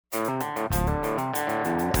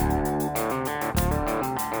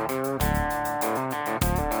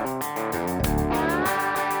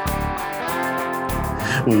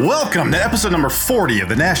Welcome to episode number 40 of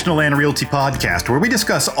the National Land Realty Podcast, where we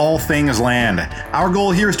discuss all things land. Our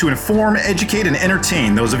goal here is to inform, educate, and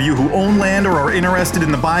entertain those of you who own land or are interested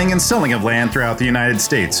in the buying and selling of land throughout the United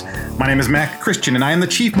States. My name is Mac Christian, and I am the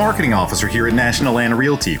Chief Marketing Officer here at National Land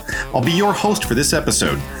Realty. I'll be your host for this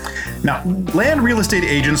episode. Now, land real estate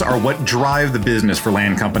agents are what drive the business for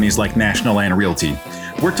land companies like National Land Realty.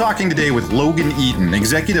 We're talking today with Logan Eaton,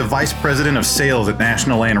 Executive Vice President of Sales at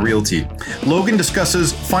National Land Realty. Logan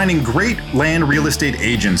discusses finding great land real estate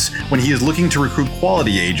agents when he is looking to recruit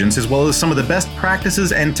quality agents, as well as some of the best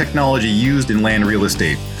practices and technology used in land real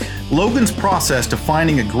estate. Logan's process to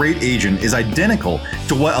finding a great agent is identical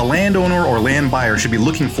to what a landowner or land buyer should be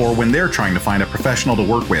looking for when they're trying to find a professional to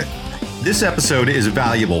work with. This episode is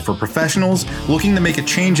valuable for professionals looking to make a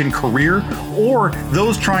change in career or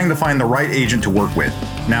those trying to find the right agent to work with.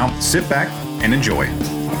 Now, sit back and enjoy.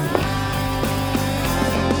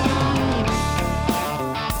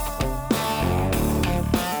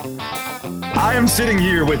 I am sitting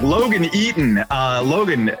here with Logan Eaton.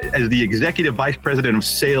 Logan is the Executive Vice President of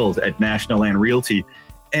Sales at National Land Realty,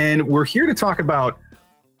 and we're here to talk about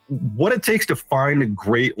what it takes to find a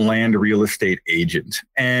great land real estate agent.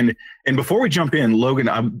 And before we jump in, Logan,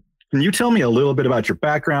 can you tell me a little bit about your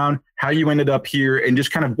background, how you ended up here, and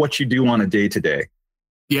just kind of what you do on a day-to-day?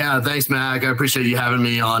 Yeah, thanks, Mac. I appreciate you having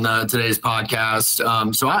me on today's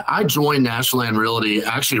podcast. So I joined National Land Realty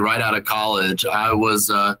actually right out of college. I went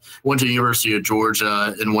to the University of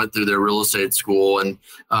Georgia and went through their real estate school. And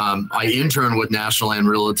I interned with National Land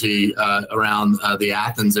Realty around the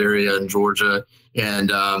Athens area in Georgia, and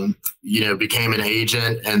became an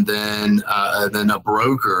agent and then a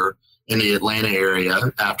broker in the Atlanta area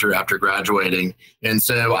after graduating. And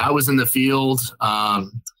so I was in the field,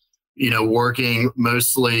 working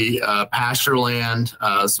mostly pasture land,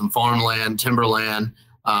 some farmland, timberland,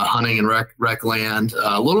 hunting and rec land,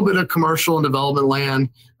 a little bit of commercial and development land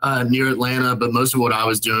near Atlanta, but most of what I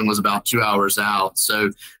was doing was about 2 hours out.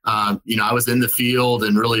 So, I was in the field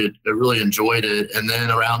and really enjoyed it. And then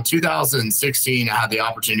around 2016, I had the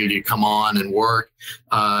opportunity to come on and work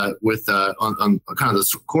with on kind of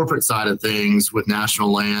the corporate side of things with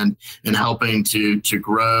National Land and helping to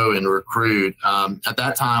grow and recruit. At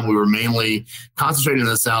that time, we were mainly concentrating in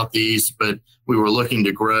the Southeast, but we were looking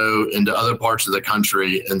to grow into other parts of the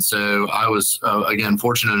country. And so I was, again,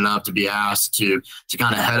 fortunate enough to be asked to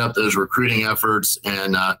kind of head up those recruiting efforts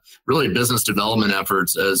and really business development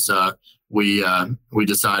efforts as we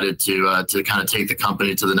decided to kind of take the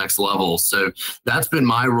company to the next level. So that's been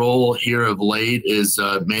my role here of late, is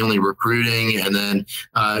mainly recruiting. And then,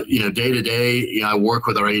 day to day, I work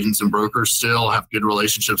with our agents and brokers, still have good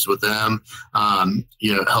relationships with them,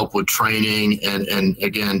 help with training and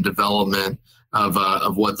again, development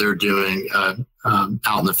of what they're doing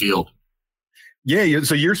out in the field. Yeah,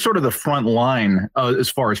 so you're sort of the front line as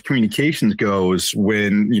far as communications goes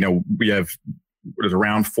when, we have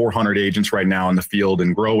around 400 agents right now in the field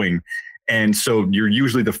and growing. And so you're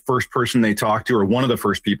usually the first person they talk to, or one of the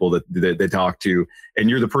first people that they talk to, and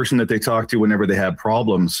you're the person that they talk to whenever they have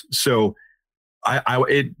problems. So I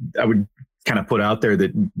would kind of put out there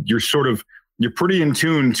that you're pretty in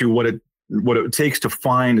tune to what it takes to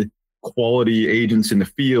find quality agents in the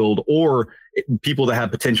field or people that have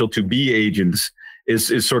potential to be agents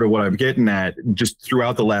is sort of what I'm getting at just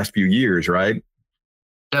throughout the last few years, right?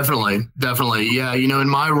 Definitely. Yeah. In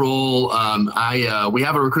my role, we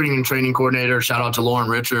have a recruiting and training coordinator. Shout out to Lauren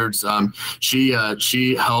Richards.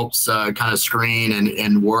 She helps kind of screen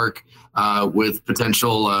and work with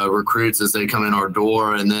potential recruits as they come in our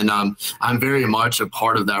door. And then I'm very much a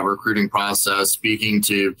part of that recruiting process, speaking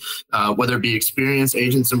to whether it be experienced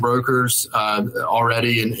agents and brokers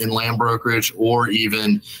already in land brokerage, or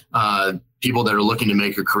even people that are looking to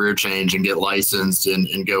make a career change and get licensed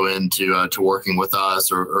and go into to working with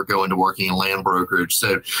us or go into working in land brokerage.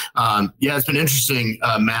 So, it's been interesting,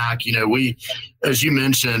 Mac. We, as you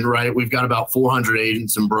mentioned, right, we've got about 400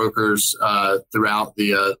 agents and brokers throughout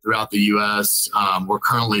the U.S. We're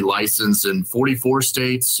currently licensed in 44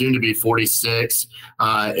 states, soon to be 46,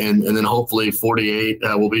 and then hopefully 48.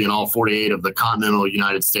 We'll be in all 48 of the continental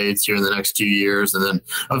United States here in the next 2 years, and then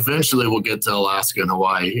eventually we'll get to Alaska and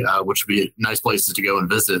Hawaii, which would be nice places to go and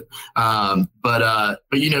visit. But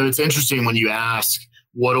it's interesting when you ask,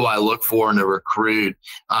 what do I look for in a recruit?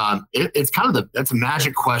 It's kind of that's a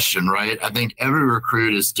magic question, right? I think every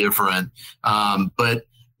recruit is different. But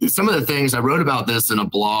some of the things I wrote about this in a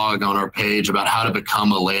blog on our page about how to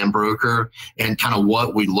become a land broker and kind of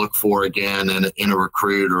what we look for again in a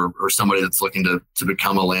recruit or somebody that's looking to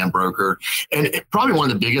become a land broker. And probably one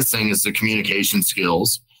of the biggest things is the communication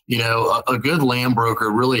skills. A good land broker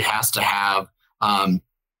really has to have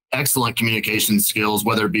excellent communication skills,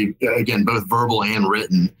 whether it be, again, both verbal and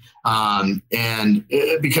written.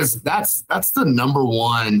 Because that's the number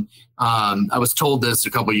one, I was told this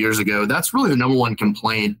a couple of years ago, that's really the number one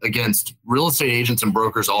complaint against real estate agents and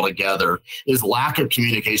brokers altogether is lack of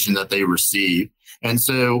communication that they receive. And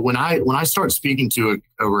so when I start speaking to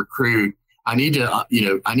a recruit, I need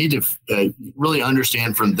to really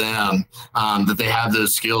understand from them that they have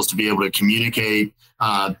those skills to be able to communicate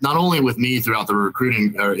not only with me throughout the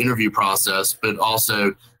recruiting or interview process, but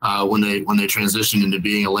also when they transition into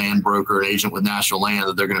being a land broker and agent with National Land,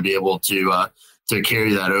 that they're going to be able to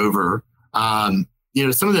carry that over.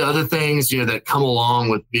 Some of the other things, that come along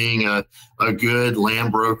with being a good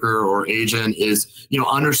land broker or agent is,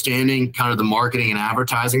 understanding kind of the marketing and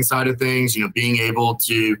advertising side of things, being able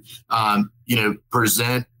to,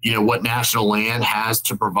 present, what National Land has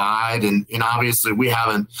to provide. And obviously we have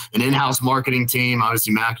an in-house marketing team.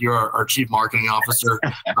 Obviously, Mac, you're our chief marketing officer.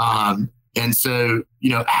 And so,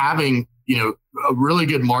 having, a really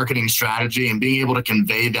good marketing strategy and being able to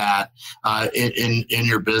convey that in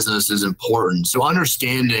your business is important. So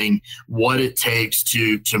understanding what it takes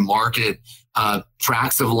to market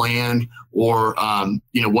tracts of land or,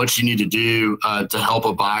 what you need to do to help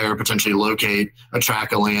a buyer potentially locate a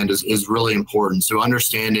tract of land is really important. So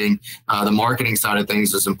understanding the marketing side of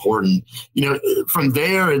things is important. From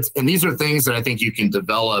there, and these are things that I think you can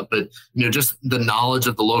develop, but, just the knowledge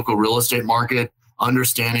of the local real estate market,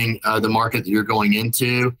 understanding the market that you're going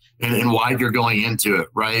into and why you're going into it,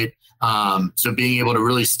 right? So being able to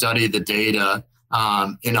really study the data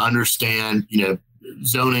and understand,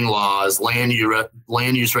 zoning laws, land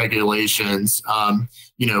use regulations,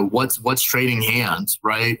 what's trading hands,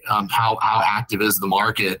 right? How active is the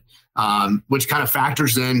market, which kind of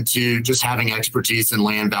factors into just having expertise in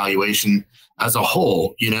land valuation as a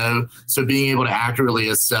whole, so being able to accurately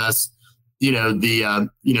assess the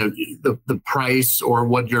price or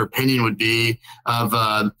what your opinion would be of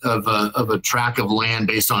a tract of land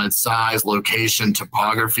based on its size, location,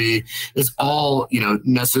 topography is all,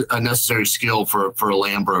 a necessary skill for a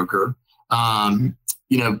land broker.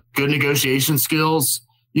 Good negotiation skills,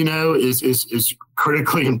 is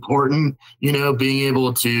critically important, being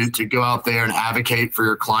able to go out there and advocate for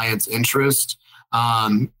your client's interest.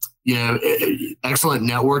 Excellent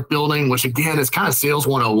network building, which again is kind of sales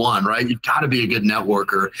 101, right? You've got to be a good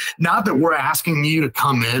networker. Not that we're asking you to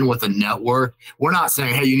come in with a network. We're not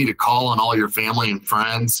saying, hey, you need to call on all your family and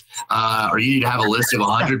friends, or you need to have a list of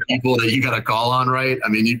 100 people that you got to call on, right? I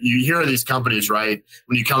mean, you hear these companies, right?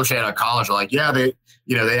 When you come straight out of college, they're like, yeah, they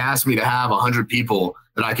asked me to have 100 people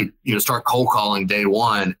that I could, start cold calling day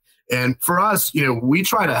one. And for us, we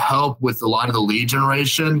try to help with a lot of the lead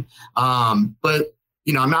generation, but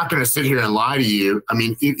I'm not going to sit here and lie to you. I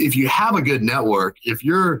mean, if you have a good network, if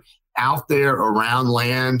you're out there around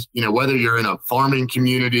land, whether you're in a farming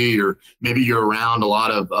community or maybe you're around a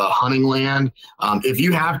lot of hunting land, if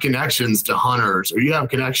you have connections to hunters or you have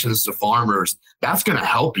connections to farmers, that's going to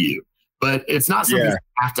help you. But it's not something you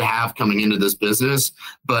have to have coming into this business.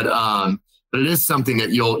 But it is something that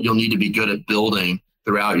you'll need to be good at building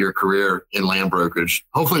throughout your career in land brokerage.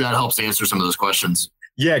 Hopefully that helps answer some of those questions.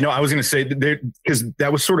 Yeah, no, I was going to say because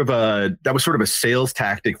that was sort of a sales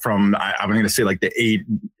tactic from I'm going to say like the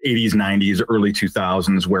 80s, 90s, early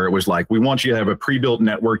 2000s, where it was like, we want you to have a pre-built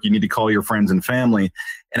network. You need to call your friends and family.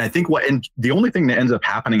 And I think and the only thing that ends up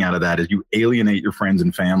happening out of that is you alienate your friends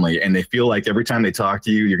and family, and they feel like every time they talk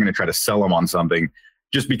to you, you're going to try to sell them on something,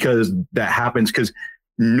 just because that happens, because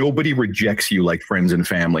nobody rejects you like friends and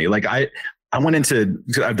family. Like I've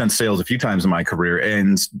done sales a few times in my career,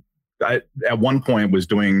 and I, at one point, was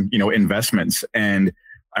doing, investments. And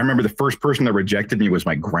I remember the first person that rejected me was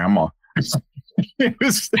my grandma. It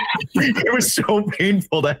was so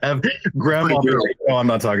painful to have grandma. Oh, I'm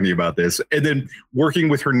not talking to you about this. And then working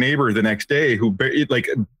with her neighbor the next day, who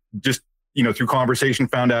just, through conversation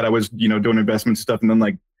found out I was, doing investment stuff, and then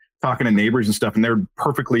like talking to neighbors and stuff, and they're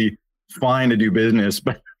perfectly fine to do business.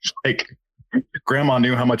 But like, grandma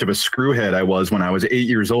knew how much of a screwhead I was when I was 8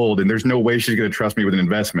 years old, and there's no way she's going to trust me with an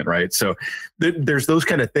investment, right? So there's those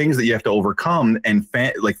kind of things that you have to overcome, and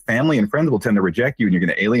family and friends will tend to reject you, and you're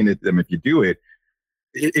going to alienate them if you do it.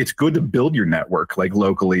 It's good to build your network like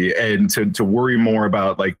locally, and to worry more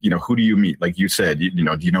about like, who do you meet? Like you said, do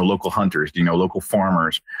you know local hunters? Do you know local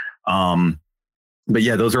farmers? But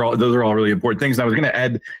yeah, those are all really important things. And I was going to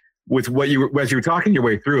add with as you were talking your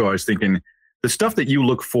way through, I was thinking the stuff that you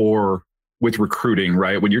look for with recruiting,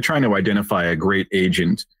 right? When you're trying to identify a great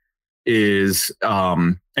agent is,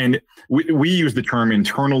 and we use the term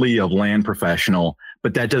internally of land professional,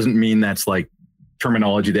 but that doesn't mean that's like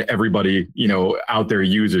terminology that everybody, out there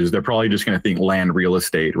uses. They're probably just going to think land real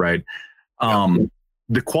estate, right?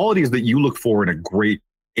 The qualities that you look for in a great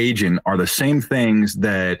agent are the same things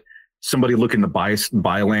that somebody looking to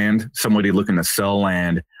buy land, somebody looking to sell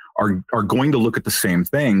land are going to look at the same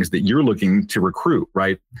things that you're looking to recruit,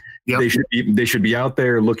 right? Yep. They should be out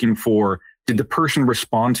there looking for, did the person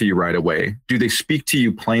respond to you right away? Do they speak to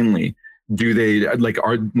you plainly? Do they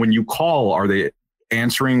when you call, are they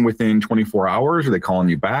answering within 24 hours? Are they calling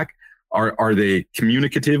you back? Are they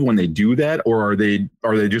communicative when they do that? Or are they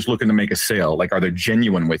just looking to make a sale? Like, are they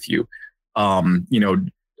genuine with you? Are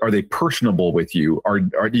they personable with you? Are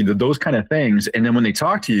those kind of things? And then when they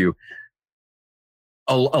talk to you,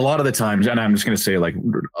 a lot of the times, and I'm just going to say like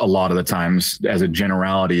a lot of the times as a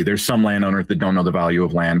generality, there's some landowners that don't know the value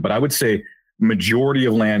of land, but I would say majority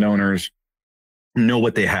of landowners know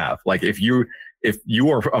what they have. Like if you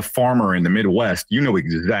are a farmer in the Midwest, you know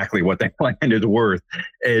exactly what that land is worth.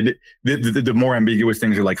 And the more ambiguous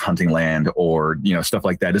things are like hunting land or, stuff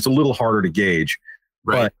like that. It's a little harder to gauge,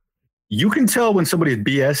 right? But you can tell when somebody is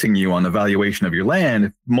BSing you on the valuation of your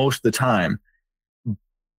land most of the time.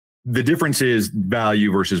 The difference is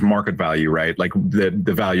value versus market value, right? Like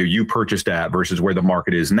the value you purchased at versus where the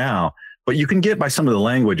market is now. But you can get by some of the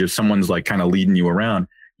language if someone's like kind of leading you around.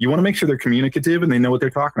 You want to make sure they're communicative and they know what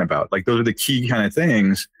they're talking about. Like those are the key kind of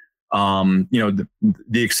things. The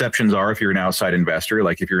exceptions are if you're an outside investor,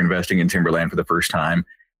 like if you're investing in timberland for the first time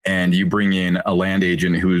and you bring in a land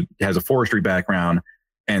agent who has a forestry background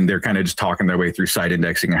and they're kind of just talking their way through site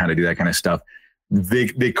indexing and how to do that kind of stuff.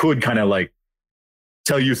 They could kind of like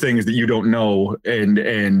tell you things that you don't know and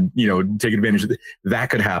take advantage of that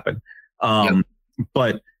could happen.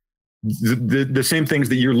 But the same things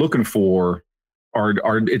that you're looking for are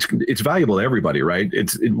it's valuable to everybody, right?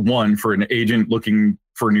 It's one for an agent looking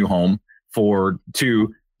for a new home, for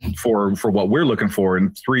two for what we're looking for,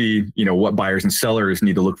 and three, what buyers and sellers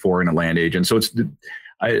need to look for in a land agent. So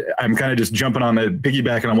I'm kind of just jumping on the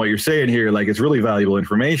piggybacking on what you're saying here. Like it's really valuable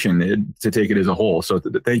information to take it as a whole. So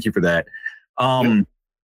thank you for that.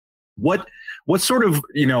 What sort of,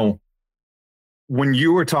 when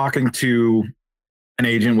you were talking to an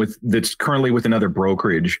agent that's currently with another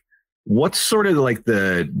brokerage, what's sort of like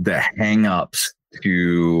the hang-ups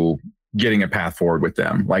to getting a path forward with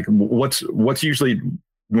them? Like what's usually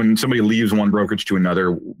when somebody leaves one brokerage to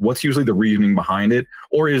another, what's usually the reasoning behind it?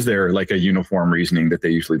 Or is there like a uniform reasoning that they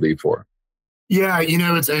usually leave for? Yeah,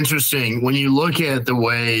 it's interesting when you look at the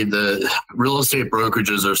way the real estate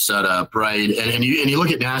brokerages are set up, right? And you look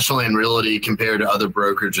at National Land Realty compared to other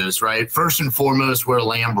brokerages, right? First and foremost, we're a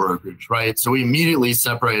land brokerage, right? So we immediately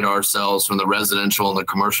separate ourselves from the residential and the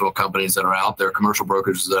commercial companies that are out there, commercial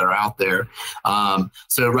brokerages that are out there.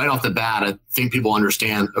 So right off the bat, I think people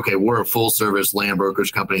understand, okay, we're a full service land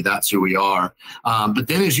brokerage company. That's who we are. But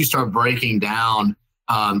then as you start breaking down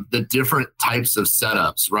the different types of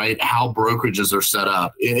setups, right? How brokerages are set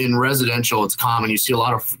up. In residential, it's common. You see a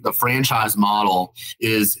lot of the franchise model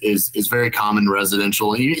is very common in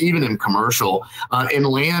residential, and even in commercial. In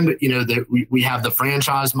land, we have the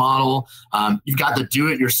franchise model. You've got the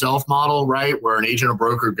do-it-yourself model, right? Where an agent or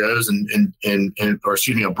broker goes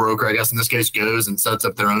a broker, I guess in this case, goes and sets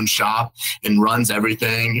up their own shop and runs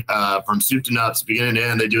everything from soup to nuts, beginning to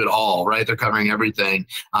end. They do it all, right? They're covering everything.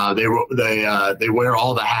 They wear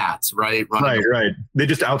all the hats, right? Right. They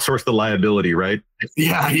just outsource the liability, right?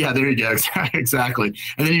 Yeah. There you go. Exactly.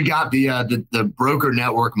 And then you've got the broker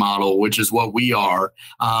network model, which is what we are,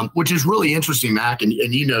 which is really interesting, Mac. And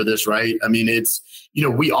you know this, right? I mean, it's,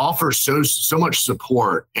 we offer so much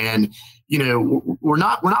support, and we're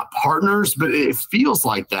not partners, but it feels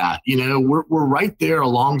like that. We're right there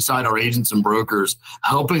alongside our agents and brokers,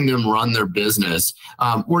 helping them run their business.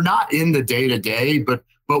 We're not in the day-to-day, but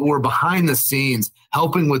we're behind the scenes,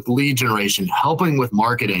 helping with lead generation, helping with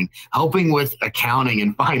marketing, helping with accounting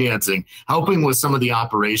and financing, helping with some of the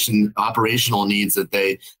operational needs that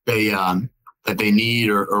they need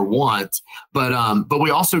or want. But we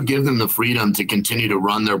also give them the freedom to continue to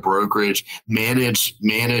run their brokerage, manage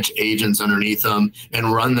agents underneath them,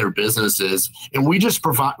 and run their businesses. And we just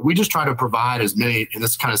try to provide as many, and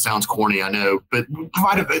this kind of sounds corny, I know, but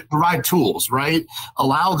provide tools, right?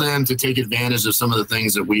 Allow them to take advantage of some of the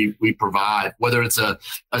things that we provide, whether it's a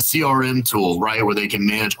CRM tool, right? Where they can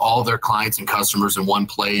manage all their clients and customers in one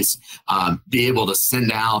place, be able to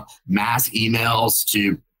send out mass emails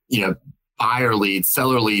to, buyer leads,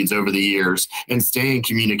 seller leads over the years, and stay in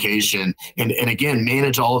communication and again,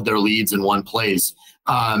 manage all of their leads in one place.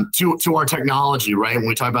 to our technology, right? When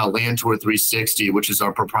we talk about Land Tour 360, which is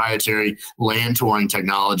our proprietary land touring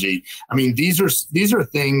technology, I mean, these are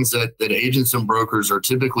things that agents and brokers are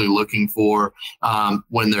typically looking for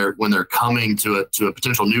when they're coming to a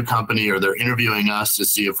potential new company, or they're interviewing us to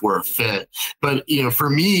see if we're a fit. But for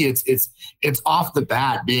me, it's off the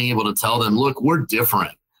bat being able to tell them, look, we're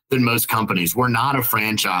different than most companies. We're not a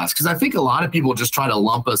franchise. Because I think a lot of people just try to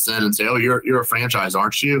lump us in and say, oh, you're a franchise,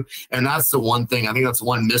 aren't you? And that's the one thing, I think that's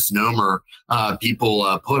one misnomer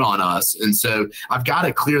people put on us. And so I've got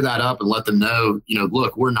to clear that up and let them know,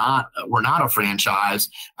 look, we're not a franchise.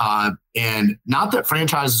 And not that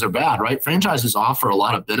franchises are bad, right? Franchises offer a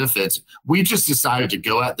lot of benefits. We just decided to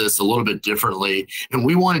go at this a little bit differently. And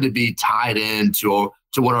we wanted to be tied into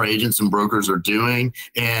what our agents and brokers are doing.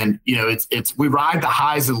 And, we ride the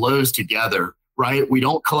highs and lows together, right? We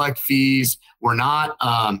don't collect fees. We're not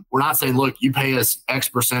saying, look, you pay us X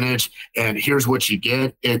percentage and here's what you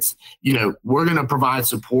get. It's, we're going to provide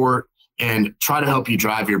support and try to help you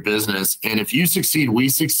drive your business. And if you succeed, we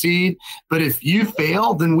succeed. But if you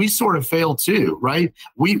fail, then we sort of fail too, right?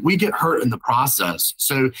 We get hurt in the process.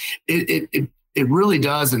 So it really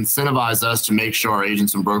does incentivize us to make sure our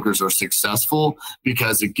agents and brokers are successful,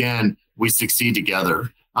 because again, we succeed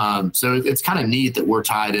together. So it's kind of neat that we're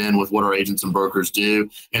tied in with what our agents and brokers do.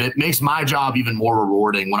 And it makes my job even more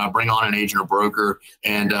rewarding when I bring on an agent or broker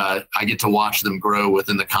and I get to watch them grow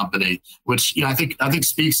within the company, which, I think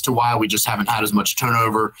speaks to why we just haven't had as much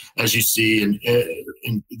turnover as you see,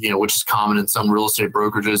 and which is common in some real estate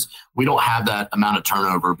brokerages. We don't have that amount of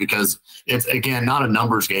turnover because it's, again, not a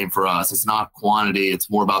numbers game for us. It's not quantity. It's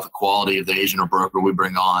more about the quality of the agent or broker we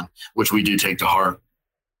bring on, which we do take to heart.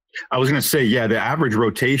 I was going to say, the average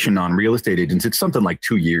rotation on real estate agents, it's something like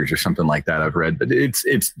 2 years or something like that, I've read, but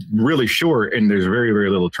it's really short and there's very, very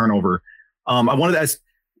little turnover. I wanted to ask,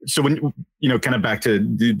 so when, kind of back to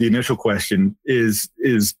the initial question is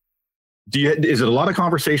it a lot of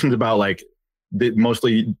conversations about like that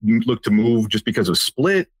mostly look to move just because of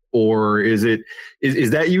split, or is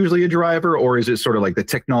that usually a driver, or is it sort of like the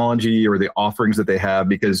technology or the offerings that they have?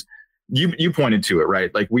 Because you pointed to it,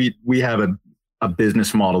 right? Like we have a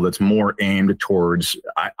business model that's more aimed towards,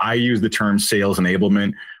 I use the term sales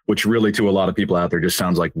enablement, which really to a lot of people out there just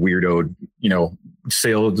sounds like weirdo,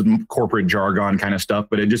 sales, corporate jargon kind of stuff.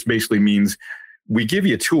 But it just basically means we give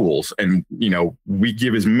you tools and, we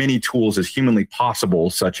give as many tools as humanly possible,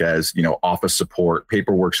 such as, office support,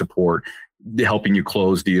 paperwork support, helping you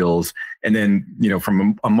close deals. And then,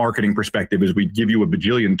 from a marketing perspective, is we give you a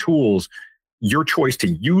bajillion tools. Your choice to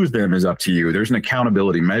use them is up to you. There's an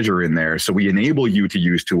accountability measure in there. So we enable you to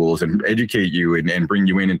use tools and educate you and bring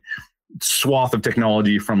you in and swath of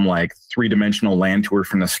technology, from like 3-dimensional land tours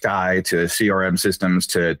from the sky to CRM systems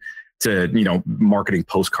to marketing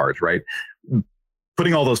postcards, right?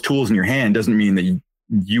 Putting all those tools in your hand doesn't mean that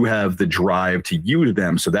you have the drive to use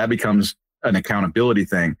them. So that becomes an accountability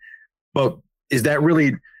thing. But is that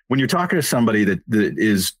really, when you're talking to somebody that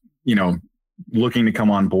is, looking to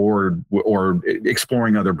come on board or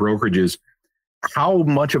exploring other brokerages, how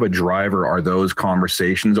much of a driver are those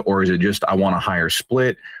conversations? Or is it just, I want a higher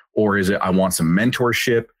split? Or is it, I want some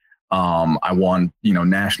mentorship? I want,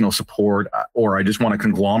 national support, or I just want a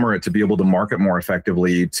conglomerate to be able to market more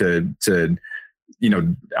effectively to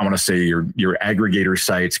I want to say your aggregator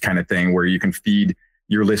sites kind of thing, where you can feed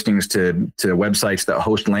your listings to websites that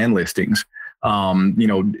host land listings.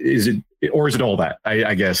 Is it all that?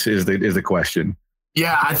 I guess is the question.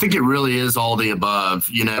 Yeah, I think it really is all the above.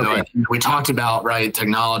 Okay. We talked about, right,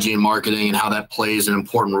 technology and marketing and how that plays an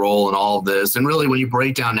important role in all of this. And really, when you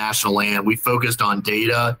break down National Land, we focused on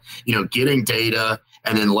data, getting data,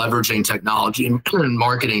 and then leveraging technology and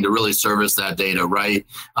marketing to really service that data, right?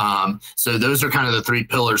 So those are kind of the 3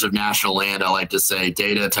 pillars of National Land, I like to say: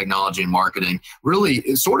 data, technology, and marketing.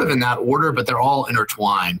 Really, sort of in that order, but they're all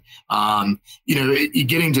intertwined.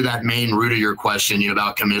 Getting to that main root of your question,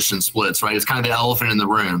 about commission splits, right? It's kind of the elephant in the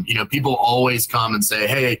room. People always come and say,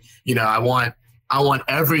 hey, I want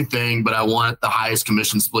everything, but I want the highest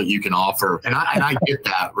commission split you can offer. And I get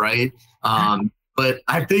that, right? But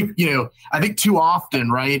I think too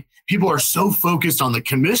often, right, people are so focused on the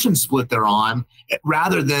commission split they're on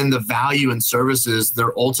rather than the value and services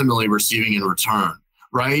they're ultimately receiving in return,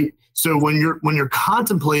 right? So when you're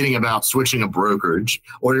contemplating about switching a brokerage,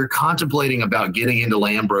 or you're contemplating about getting into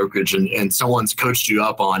land brokerage and someone's coached you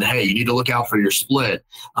up on, hey, you need to look out for your split,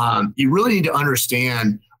 you really need to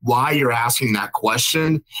understand why you're asking that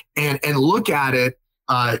question and look at it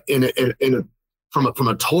from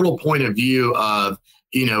a total point of view of,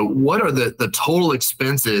 what are the total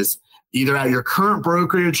expenses either at your current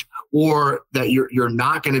brokerage or that you're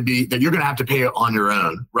not going to be, that you're going to have to pay it on your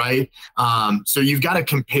own, right? So you've got to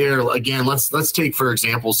compare. Again, let's take, for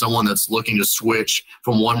example, someone that's looking to switch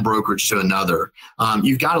from one brokerage to another.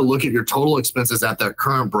 You've got to look at your total expenses at that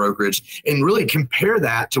current brokerage and really compare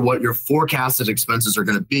that to what your forecasted expenses are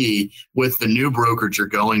going to be with the new brokerage you're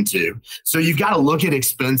going to. So you've got to look at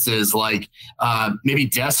expenses like maybe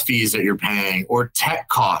desk fees that you're paying, or tech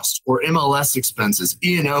costs, or MLS expenses,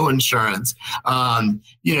 E&O insurance.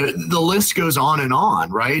 The list goes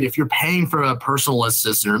on, right? If you're paying for a personal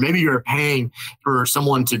assistant, or maybe you're paying for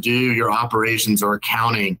someone to do your operations or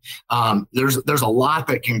accounting, there's a lot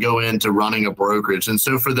that can go into running a brokerage. And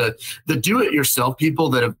so for the do-it-yourself people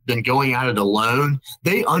that have been going at it alone,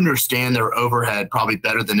 they understand their overhead probably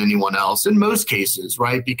better than anyone else in most cases,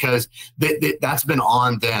 right? Because that's been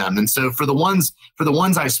on them. And so for the ones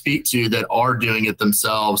I speak to that are doing it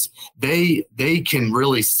themselves, they can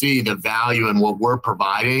really see the value in what we're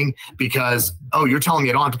providing, because, oh, you're telling me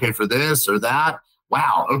I don't have to pay for this or that.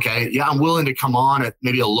 Wow. Okay. Yeah. I'm willing to come on at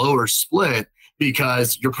maybe a lower split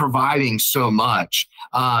because you're providing so much.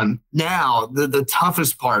 Now the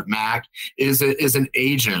toughest part, Mac, is an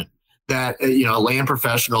agent that, a land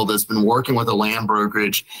professional that's been working with a land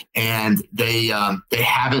brokerage, and they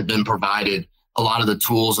haven't been provided a lot of the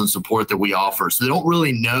tools and support that we offer. So they don't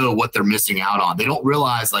really know what they're missing out on. They don't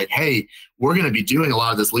realize, like, hey, we're going to be doing a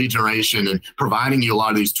lot of this lead generation and providing you a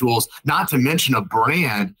lot of these tools, not to mention a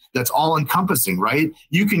brand that's all encompassing, right?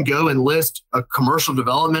 You can go and list a commercial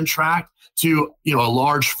development tract to, a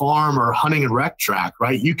large farm or hunting and rec tract,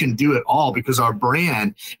 right? You can do it all because our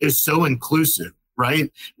brand is so inclusive, right?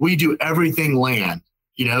 We do everything land.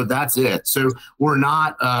 That's it. So we're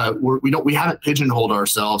not, we haven't pigeonholed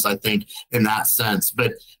ourselves, I think, in that sense.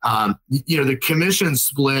 But, the commission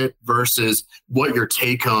split versus what your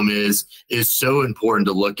take home is so important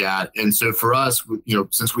to look at. And so for us,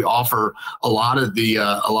 since we offer a lot of the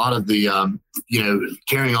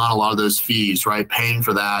carrying on a lot of those fees, right, paying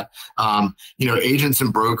for that, agents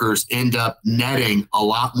and brokers end up netting a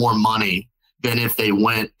lot more money than if they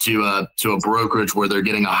went to a brokerage where they're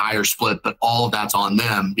getting a higher split, but all of that's on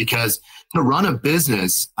them. Because to run a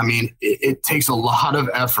business, it takes a lot of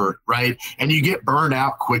effort, right? And you get burned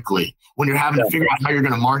out quickly when you're having to figure out how you're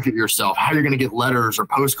going to market yourself, how you're going to get letters or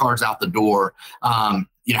postcards out the door, how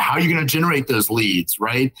you're going to generate those leads,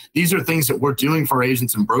 right? These are things that we're doing for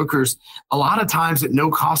agents and brokers, a lot of times at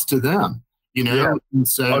no cost to them. And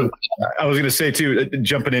so I was going to say too,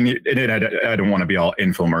 jumping in, and I don't want to be all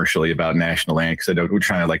infomercially about National Land, because we're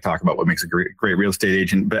trying to talk about what makes a great real estate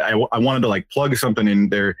agent. But I wanted to plug something in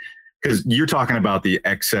there, because you're talking about the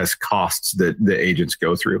excess costs that the agents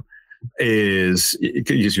go through.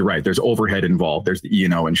 Because you're right, there's overhead involved. There's the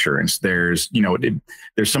E&O insurance. There's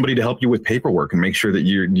there's somebody to help you with paperwork and make sure that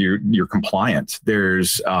you're compliant.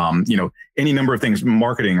 There's any number of things,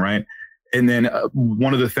 marketing, right? And then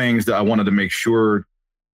one of the things that I wanted to make sure,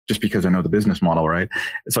 just because I know the business model, right?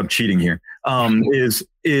 So I'm cheating here,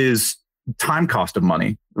 is time cost of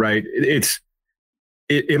money, right?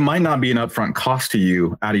 It might not be an upfront cost to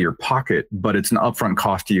you out of your pocket, but it's an upfront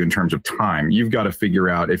cost to you in terms of time. You've got to figure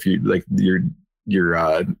out, if you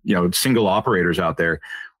your single operators out there,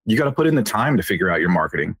 you got to put in the time to figure out your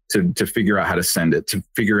marketing, to figure out how to send it, to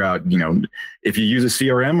figure out, if you use a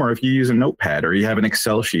CRM or if you use a notepad or you have an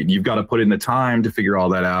Excel sheet, you've got to put in the time to figure all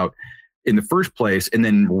that out in the first place, and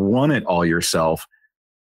then run it all yourself,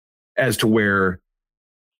 as to where,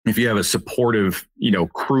 if you have a supportive,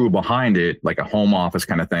 crew behind it, like a home office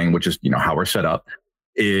kind of thing, which is, how we're set up,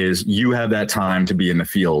 is you have that time to be in the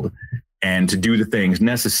field and to do the things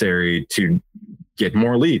necessary to get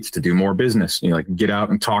more leads, to do more business, get out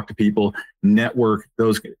and talk to people, network.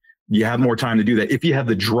 You have more time to do that if you have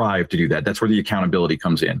the drive to do that. That's where the accountability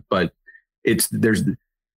comes in. But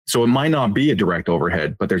so it might not be a direct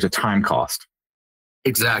overhead, but there's a time cost.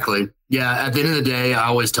 Exactly. Yeah. At the end of the day, I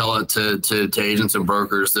always tell it to agents and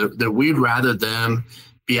brokers that we'd rather them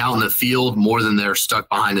be out in the field more than they're stuck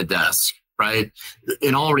behind a desk. Right.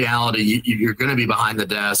 In all reality, you're going to be behind the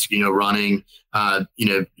desk, running,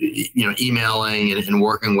 emailing and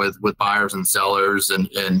working with buyers and sellers, and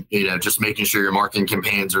just making sure your marketing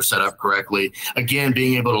campaigns are set up correctly. Again,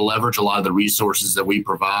 being able to leverage a lot of the resources that we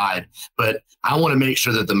provide. But I want to make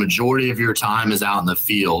sure that the majority of your time is out in the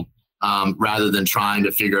field, rather than trying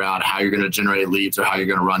to figure out how you're going to generate leads or how you're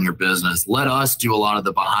going to run your business. Let us do a lot of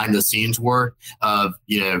the behind the scenes work of,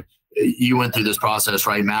 you went through this process,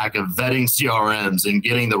 right, Mac, of vetting CRMs and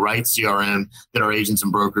getting the right CRM that our agents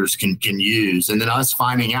and brokers can use. And then us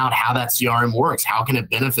finding out how that CRM works, how can it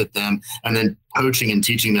benefit them, and then coaching and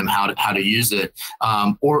teaching them how to use it,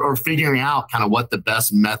 or figuring out kind of what the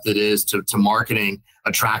best method is to marketing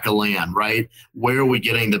a tract of land, right? Where are we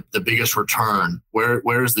getting the biggest return?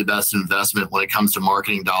 Where's the best investment when it comes to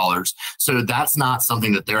marketing dollars? So that's not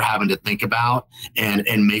something that they're having to think about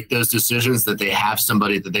and make those decisions, that they have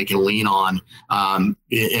somebody that they can lean on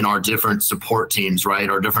in our different support teams, right?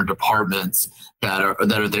 Our different departments that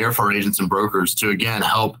are there for agents and brokers to, again,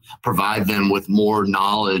 help provide them with more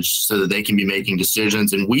knowledge so that they can be making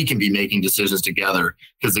decisions and we can be making decisions together.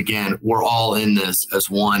 Because again, we're all in this as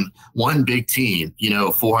one big team,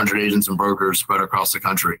 400 agents and brokers spread across the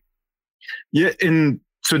country. Yeah. And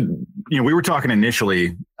so, we were talking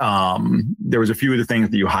initially, there was a few of the things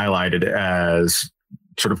that you highlighted as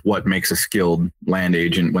sort of what makes a skilled land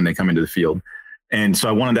agent when they come into the field. And so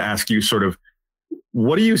I wanted to ask you sort of,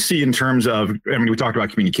 what do you see in terms of, we talked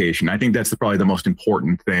about communication. I think that's probably the most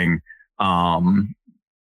important thing.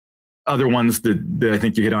 Other ones that I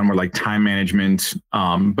think you hit on were like time management.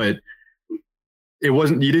 But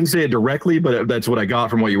you didn't say it directly, but that's what I got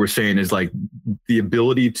from what you were saying, is like the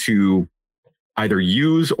ability to either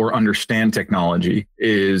use or understand technology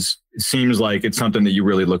seems like it's something that you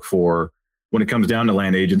really look for when it comes down to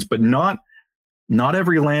land agents, but not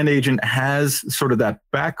every land agent has sort of that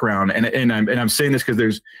background. And I'm saying this because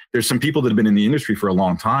there's some people that have been in the industry for a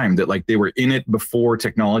long time that, like, they were in it before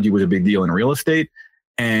technology was a big deal in real estate.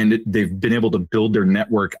 And they've been able to build their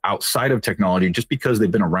network outside of technology just because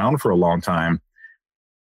they've been around for a long time.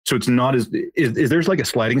 So it's not is there's like a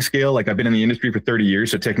sliding scale? Like, I've been in the industry for 30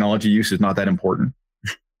 years, so technology use is not that important.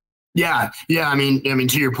 Yeah. I mean,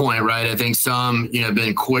 to your point, right? I think some, have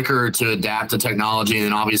been quicker to adapt to technology, and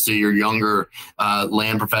then obviously your younger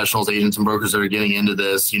land professionals, agents, and brokers that are getting into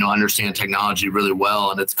this, understand technology really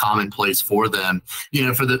well, and it's commonplace for them.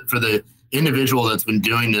 For the individual that's been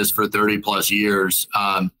doing this for 30 plus years,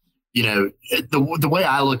 the way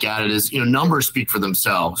I look at it is, numbers speak for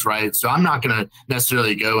themselves, right? So I'm not going to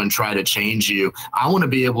necessarily go and try to change you. I want to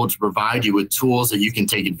be able to provide you with tools that you can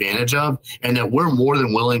take advantage of, and that we're more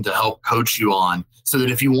than willing to help coach you on, so that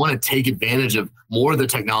if you want to take advantage of more of the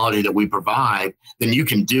technology that we provide, then you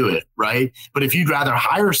can do it, right? But if you'd rather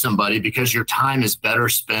hire somebody because your time is better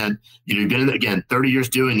spent, you've been, again, 30 years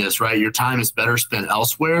doing this, right? Your time is better spent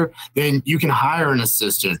elsewhere, then you can hire an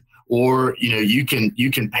assistant, or you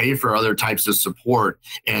can pay for other types of support,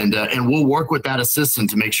 and we'll work with that assistant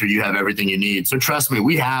to make sure you have everything you need. So trust me,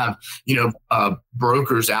 we have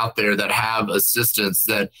brokers out there that have assistants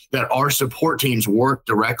that our support teams work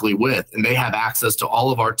directly with, and they have access to all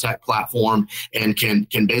of our tech platform and can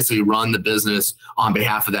basically run the business on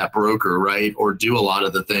behalf of that broker, right? Or do a lot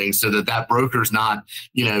of the things, so that broker's not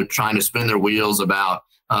trying to spin their wheels about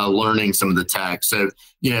learning some of the tech. So,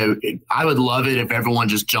 I would love it if everyone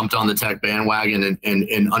just jumped on the tech bandwagon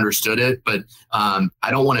and understood it. But I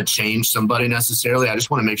don't want to change somebody necessarily. I just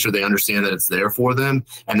want to make sure they understand that it's there for them.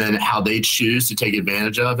 And then how they choose to take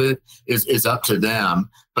advantage of it is up to them.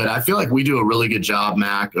 But I feel like we do a really good job,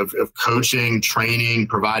 Mac, of coaching, training,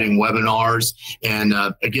 providing webinars, and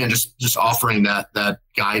again, just offering that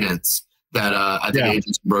guidance that I think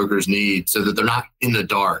agents and brokers need, so that they're not in the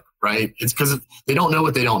dark, right? It's because they don't know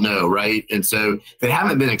what they don't know, right? And so if they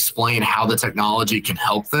haven't been explained how the technology can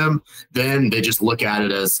help them, then they just look at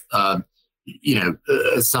it as,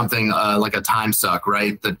 something like a time suck,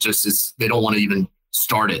 right? That just is, they don't want to even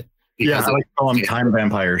start it. Yeah, I like to call them time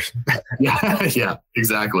vampires. Yeah,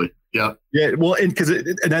 exactly. Yeah. Yeah. Well,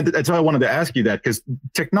 that's why I wanted to ask you that, because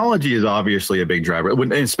technology is obviously a big driver,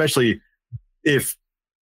 and especially if,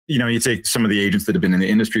 you take some of the agents that have been in the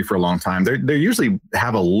industry for a long time, they usually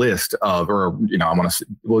have a list of, or,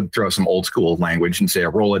 we'll throw some old school language and say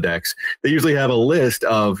a Rolodex. They usually have a list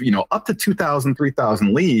of, up to 2,000,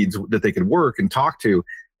 3,000 leads that they could work and talk to.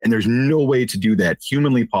 And there's no way to do that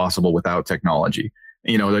humanly possible without technology.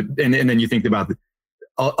 And then you think about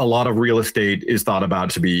a lot of real estate is thought about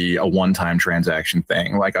to be a one-time transaction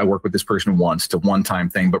thing. Like, I work with this person once, it's a one-time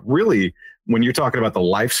thing. But really, when you're talking about the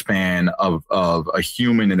lifespan of a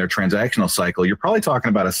human in their transactional cycle, you're probably talking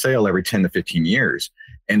about a sale every 10 to 15 years.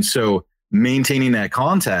 And so maintaining that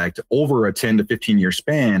contact over a 10 to 15 year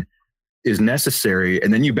span is necessary.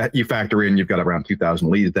 And then you factor in, you've got around 2,000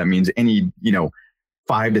 leads. That means any,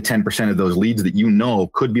 5 to 10% of those leads that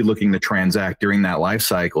could be looking to transact during that life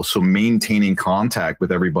cycle. So maintaining contact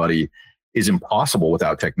with everybody is impossible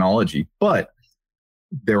without technology. But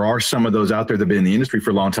there are some of those out there that have been in the industry for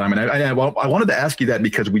a long time. And I wanted to ask you that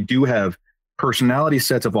because we do have personality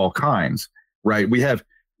sets of all kinds, right? We have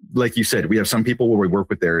like you said, we have some people where we work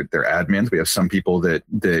with their admins. We have some people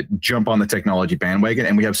that jump on the technology bandwagon,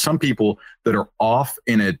 and we have some people that are off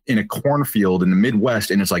in a cornfield in the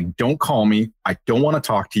Midwest. And it's like, don't call me. I don't want to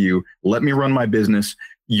talk to you. Let me run my business.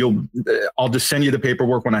 I'll just send you the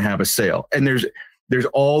paperwork when I have a sale. And there's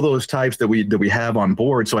all those types that we have on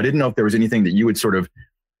board. So I didn't know if there was anything that you would sort of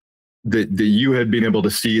that you had been able to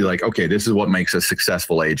see, like, okay, this is what makes a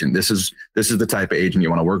successful agent. This is the type of agent you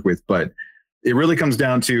want to work with. But it really comes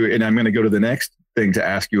down to, and I'm going to go to the next thing to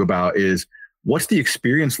ask you about, is what's the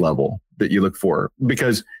experience level that you look for?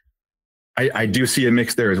 Because I do see a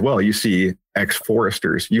mix there as well. You see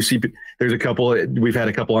ex-foresters. You see, we've had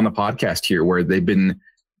a couple on the podcast here where they've been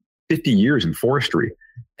 50 years in forestry,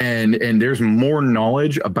 and there's more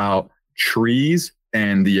knowledge about trees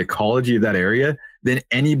and the ecology of that area than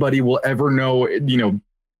anybody will ever know.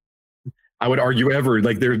 I would argue ever.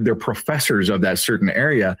 Like they're professors of that certain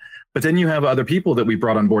area. But then you have other people that we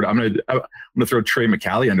brought on board. I'm gonna throw Trey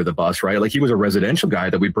McCallie under the bus, right? Like he was a residential guy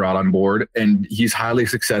that we brought on board, and he's highly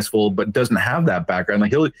successful, but doesn't have that background.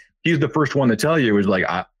 Like he's the first one to tell you is like,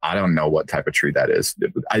 I don't know what type of tree that is.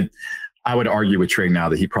 I would argue with Trey now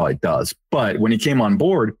that he probably does. But when he came on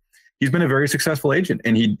board, he's been a very successful agent,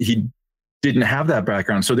 and he didn't have that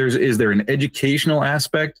background. So is there an educational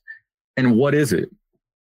aspect, and what is it?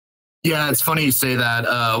 Yeah, it's funny you say that.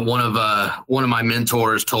 One of my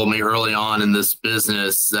mentors told me early on in this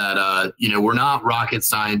business that we're not rocket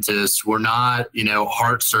scientists, we're not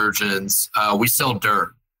heart surgeons. We sell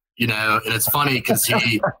dirt, and it's funny because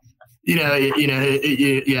he, yeah,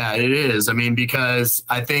 it is. I mean, because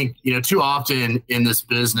I think too often in this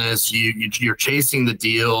business you're chasing the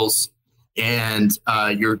deals, and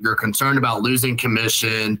you're concerned about losing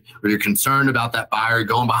commission, or you're concerned about that buyer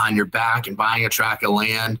going behind your back and buying a tract of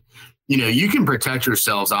land. You can protect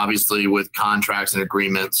yourselves obviously with contracts and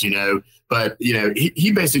agreements, but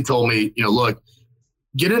he basically told me, look,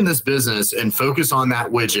 get in this business and focus on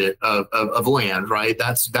that widget of land, right?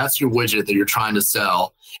 That's your widget that you're trying to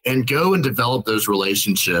sell, and go and develop those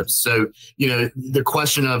relationships. So, the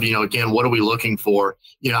question of, again, what are we looking for?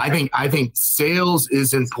 I think sales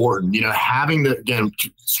is important, having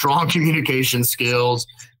strong communication skills,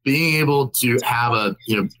 being able to have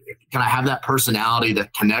kind of have that personality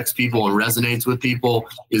that connects people and resonates with people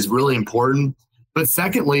is really important. But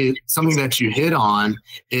secondly, something that you hit on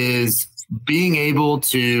is being able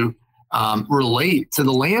to relate to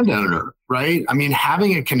the landowner, right? I mean,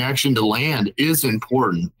 having a connection to land is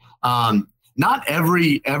important. Not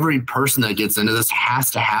every person that gets into this has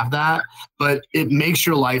to have that, but it makes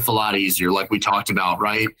your life a lot easier, like we talked about,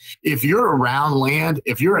 right? If you're around land,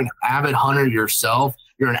 if you're an avid hunter yourself,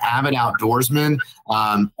 you're an avid outdoorsman,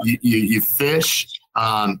 you fish,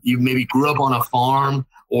 you maybe grew up on a farm,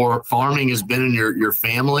 or farming has been in your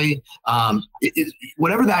family,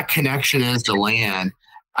 whatever that connection is to land,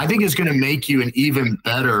 I think is going to make you an even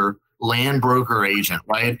better land broker agent,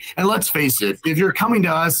 right? And let's face it, if you're coming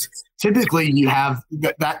to us, typically you have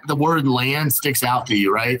that the word land sticks out to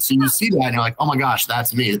you, right? So you see that and you're like, oh my gosh,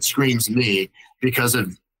 that's me. It screams me because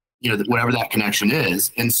of whatever that connection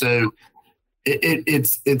is. And so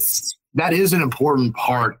it's that is an important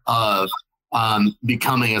part of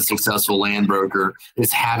becoming a successful land broker,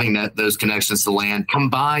 is having those connections to land,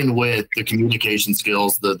 combined with the communication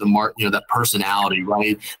skills, that personality,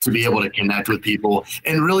 right, to be able to connect with people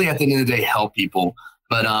and really at the end of the day help people.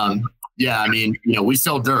 But yeah, I mean, we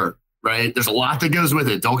sell dirt, right? There's a lot that goes with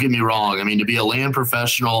it. Don't get me wrong. I mean, to be a land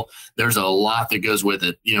professional, there's a lot that goes with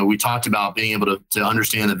it. We talked about being able to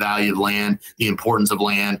understand the value of land, the importance of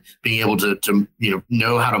land, being able to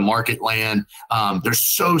know how to market land. There's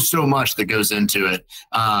so much that goes into it.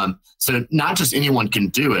 So not just anyone can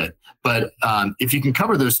do it, but if you can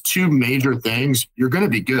cover those two major things, you're going to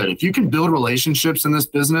be good. If you can build relationships in this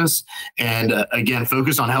business and again,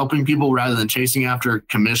 focus on helping people rather than chasing after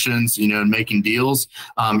commissions, and making deals,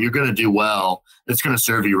 you're going to do well. It's going to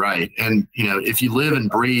serve you right. And, if you live and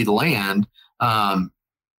breathe land,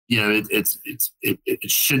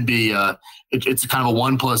 it should be, it's kind of a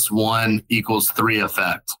 1 + 1 = 3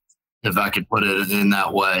 effect, if I could put it in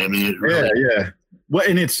that way. I mean, it really, yeah. Well,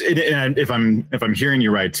 and and if I'm hearing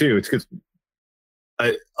you right too, it's because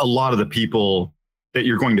a lot of the people that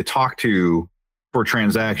you're going to talk to for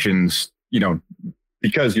transactions,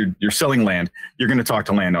 because you're selling land, you're going to talk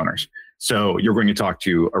to landowners. So you're going to talk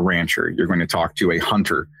to a rancher, you're going to talk to a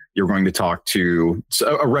hunter, you're going to talk to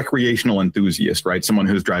a recreational enthusiast, right? Someone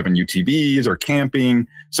who's driving UTVs or camping,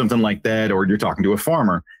 something like that, or you're talking to a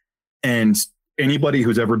farmer. And anybody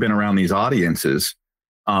who's ever been around these audiences,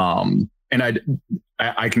 and I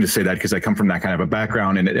I can just say that because I come from that kind of a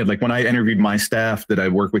background. And like when I interviewed my staff that I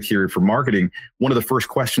work with here for marketing, one of the first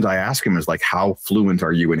questions I ask them is like, how fluent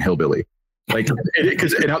are you in hillbilly? Like,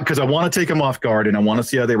 because I want to take them off guard and I want to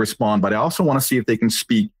see how they respond, but I also want to see if they can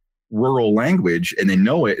speak rural language and they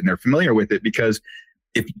know it and they're familiar with it. Because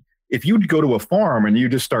if you go to a farm and you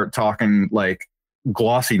just start talking like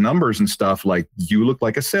glossy numbers and stuff, like you look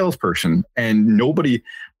like a salesperson, and nobody,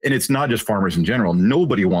 and it's not just farmers in general,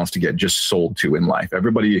 nobody wants to get just sold to in life.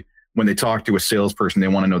 Everybody, when they talk to a salesperson, they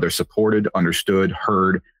want to know they're supported, understood,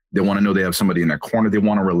 heard. They want to know they have somebody in their corner. They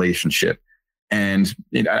want a relationship. And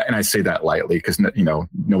I say that lightly because,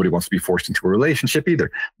 nobody wants to be forced into a relationship either,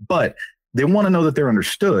 but they want to know that they're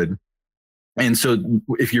understood. And so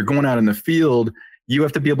if you're going out in the field, you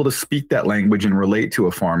have to be able to speak that language and relate to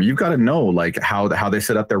a farm. You've got to know like how they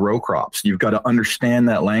set up their row crops. You've got to understand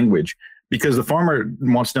that language because the farmer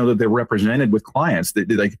wants to know that they're represented with clients.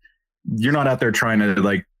 Like you're not out there trying to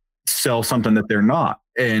like sell something that they're not.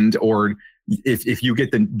 And, or if you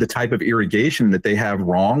get the type of irrigation that they have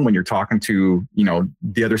wrong when you're talking to,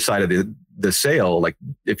 the other side of the sale, like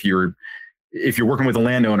if you're working with a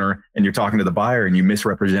landowner and you're talking to the buyer and you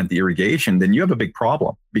misrepresent the irrigation, then you have a big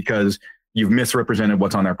problem because you've misrepresented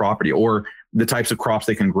what's on their property or the types of crops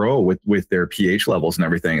they can grow with their pH levels and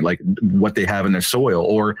everything, like what they have in their soil,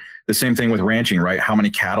 or the same thing with ranching, right? How many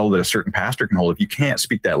cattle that a certain pasture can hold. If you can't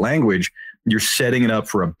speak that language, you're setting it up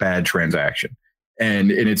for a bad transaction.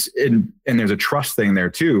 And there's a trust thing there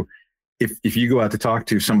too. If you go out to talk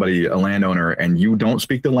to somebody, a landowner, and you don't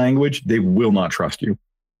speak the language, they will not trust you.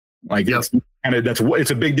 Like yep.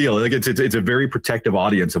 It's a big deal. Like it's a very protective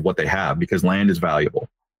audience of what they have because land is valuable.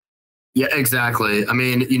 Yeah, exactly. I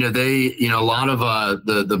mean, a lot of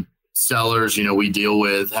the sellers, we deal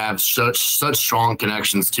with have such strong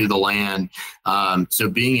connections to the land. So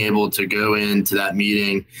being able to go into that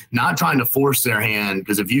meeting, not trying to force their hand,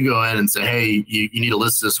 because if you go in and say, hey, you need to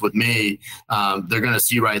list this with me, they're going to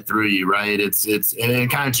see right through you, right? It's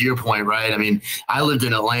and kind of to your point, right? I mean, I lived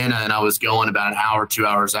in Atlanta and I was going about an hour, 2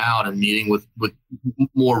 hours out and meeting with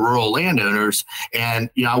more rural landowners. And,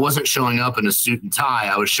 I wasn't showing up in a suit and tie.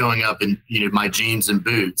 I was showing up in, my jeans and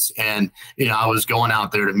boots. And, I was going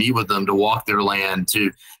out there to meet with them, to walk their land,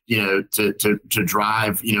 to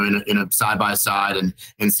drive, in a side by side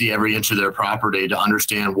and see every inch of their property to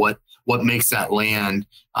understand what makes that land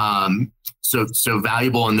so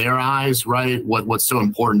valuable in their eyes, right? What's so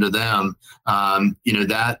important to them.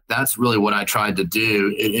 That's really what I tried to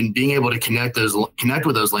do, and being able to connect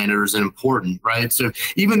with those landowners is important, right? So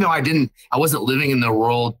even though I wasn't living in the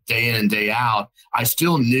world day in and day out, I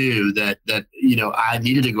still knew that I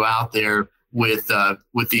needed to go out there with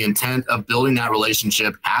the intent of building that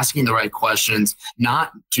relationship, asking the right questions,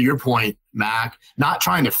 not, to your point, Mac, not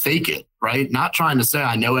trying to fake it, right? Not trying to say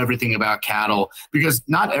I know everything about cattle, because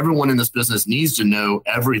not everyone in this business needs to know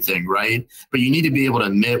everything, right? But you need to be able to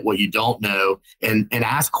admit what you don't know and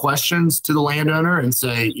ask questions to the landowner and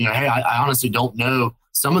say, hey, I honestly don't know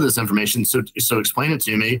some of this information, so explain it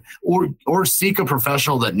to me, or seek a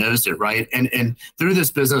professional that knows it, right? And through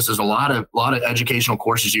this business, there's a lot of educational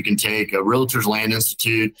courses you can take. Realtors Land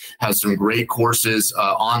Institute has some great courses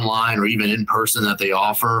online or even in person that they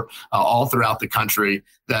offer all throughout the country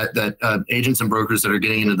that agents and brokers that are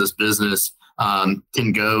getting into this business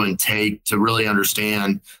can go and take to really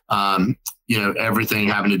understand everything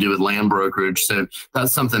having to do with land brokerage. So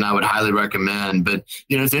that's something I would highly recommend. But,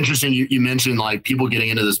 it's interesting. You mentioned like people getting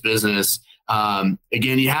into this business.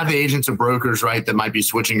 Again, you have the agents and brokers, right, that might be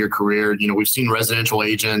switching your career. We've seen residential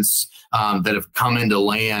agents that have come into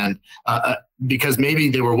land because maybe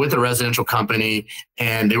they were with a residential company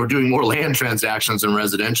and they were doing more land transactions than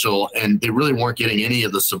residential, and they really weren't getting any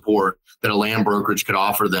of the support that a land brokerage could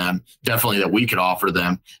offer them, definitely that we could offer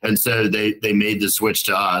them. And so they made the switch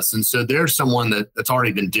to us. And so there's someone that's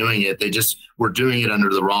already been doing it. They just were doing it under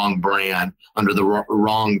the wrong brand, under the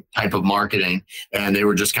wrong type of marketing. And they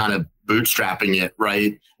were just kind of bootstrapping it,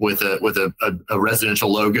 right, with a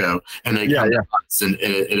residential logo, and they and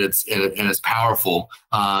it's powerful.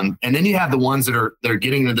 And then you have the ones that are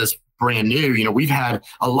getting into this brand new. We've had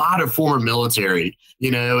a lot of former military,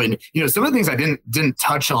 and some of the things I didn't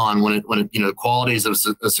touch on when it qualities of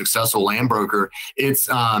a successful land broker. It's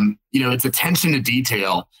it's attention to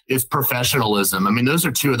detail, it's professionalism. I mean, those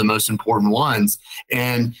are two of the most important ones.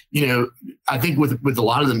 And I think with a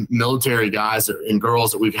lot of the military guys and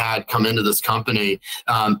girls that we've had come into this company,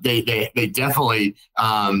 they definitely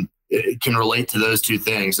can relate to those two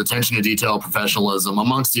things: attention to detail, professionalism,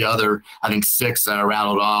 amongst the other, I think, 6 that I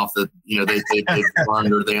rattled off that, they've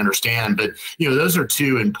learned or they understand. But, those are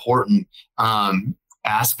two important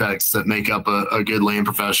aspects that make up a good land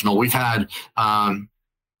professional. We've had,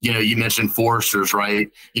 You mentioned foresters, right?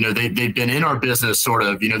 They've been in our business sort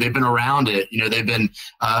of, they've been around it. They've been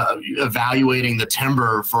evaluating the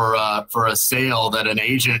timber for a sale that an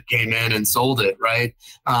agent came in and sold it, right?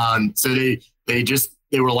 So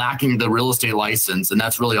they were lacking the real estate license, and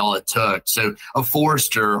that's really all it took. So a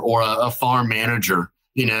forester or a farm manager,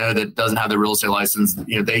 that doesn't have the real estate license,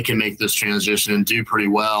 they can make this transition and do pretty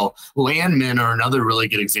well. Landmen are another really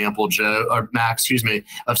good example, Joe, or Max, excuse me,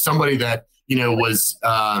 of somebody that, was,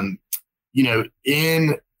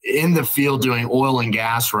 in the field doing oil and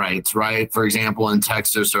gas rights, right? For example, in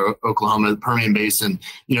Texas or Oklahoma, the Permian Basin,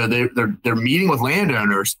 they're meeting with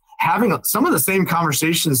landowners, having some of the same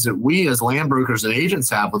conversations that we as land brokers and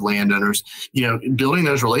agents have with landowners, building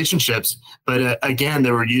those relationships. But again,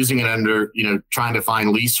 they were using it under, trying to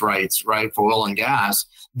find lease rights, right, for oil and gas.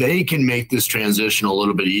 They can make this transition a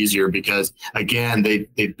little bit easier because, again,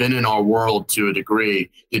 they've been in our world to a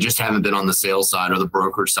degree. They just haven't been on the sales side or the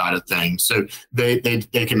brokerage side of things. So they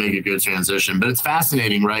can make a good transition. But it's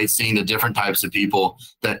fascinating, right, seeing the different types of people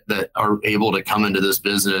that are able to come into this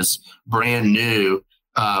business brand new,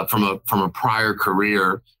 from a prior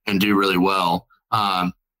career and do really well.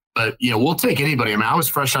 But, we'll take anybody. I mean, I was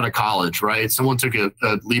fresh out of college, right? Someone took a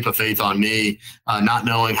leap of faith on me, not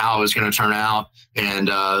knowing how it was going to turn out. And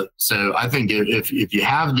so I think if you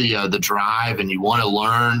have the drive and you want to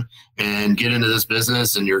learn and get into this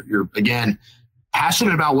business and you're again,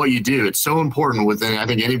 passionate about what you do, it's so important within, I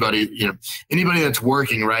think anybody that's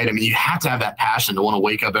working, right? I mean, you have to have that passion to want to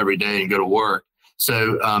wake up every day and go to work.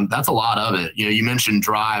 So that's a lot of it. You mentioned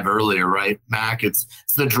drive earlier, right, Mac? It's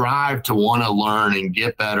the drive to want to learn and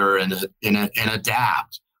get better and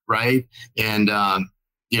adapt, right? And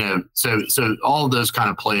so all of those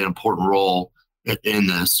kind of play an important role in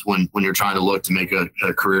this when you're trying to look to make a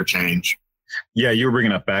career change. Yeah, you were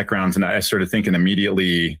bringing up backgrounds, and I started thinking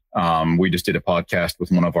immediately. We just did a podcast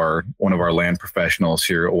with one of our land professionals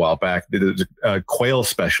here a while back. There's a quail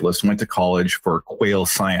specialist, went to college for quail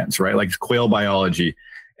science, right? Like quail biology,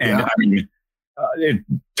 and yeah. I mean,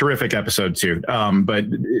 terrific episode too. But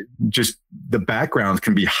just the backgrounds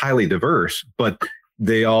can be highly diverse, but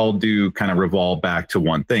they all do kind of revolve back to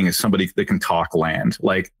one thing: is somebody that can talk land.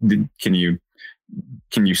 Like,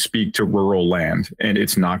 can you speak to rural land? And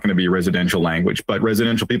it's not going to be residential language, but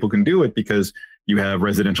residential people can do it because you have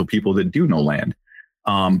residential people that do know land.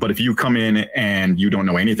 But if you come in and you don't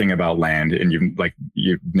know anything about land and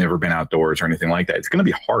you've never been outdoors or anything like that, it's going to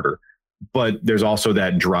be harder. But there's also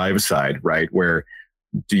that drive side, right? Where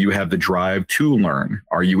do you have the drive to learn?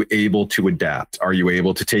 Are you able to adapt? Are you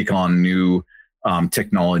able to take on new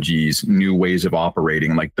technologies, new ways of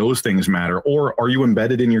operating? Like, those things matter. Or are you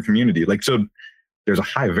embedded in your community? Like, so there's a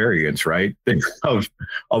high variance, right, of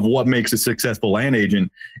what makes a successful land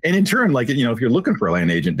agent. And in turn, like, if you're looking for a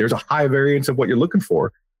land agent, there's a high variance of what you're looking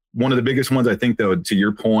for. One of the biggest ones, I think, though, to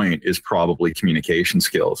your point, is probably communication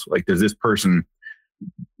skills. Like, does this person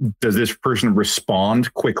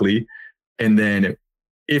respond quickly? And then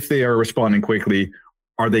if they are responding quickly,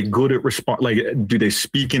 are they good at do they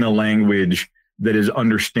speak in a language that is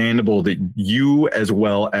understandable that you, as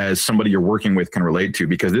well as somebody you're working with, can relate to?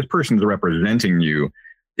 Because this person is representing you.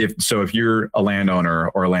 If you're a landowner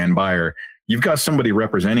or a land buyer, you've got somebody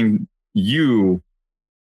representing you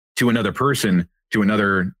to another person, to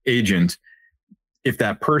another agent. If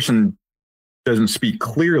that person doesn't speak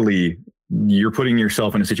clearly, you're putting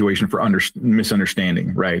yourself in a situation for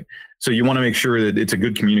misunderstanding, right? So you want to make sure that it's a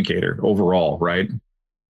good communicator overall, right?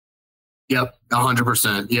 Yep,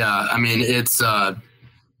 100%. Yeah, I mean, it's obviously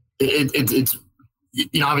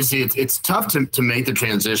it's tough to make the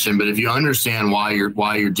transition, but if you understand why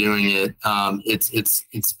you're doing it,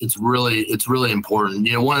 it's really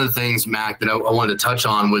important. One of the things, Mac, that I wanted to touch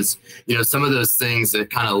on was some of those things that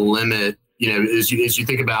kind of limit, as you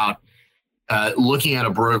think about looking at a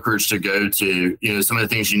brokerage to go to, some of the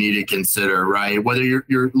things you need to consider, right? Whether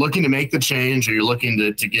you're looking to make the change or you're looking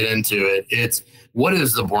to get into it, it's what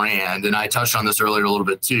is the brand? And I touched on this earlier a little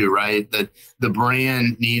bit too, right? That the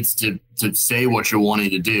brand needs to say what you're wanting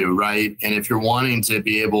to do, right? And if you're wanting to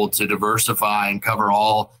be able to diversify and cover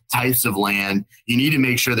all types of land, you need to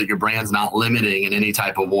make sure that your brand's not limiting in any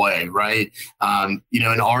type of way, right? In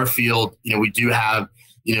our field, we do have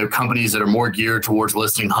companies that are more geared towards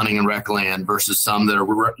listing hunting and rec land versus some that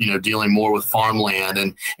are, dealing more with farmland,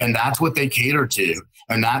 and that's what they cater to.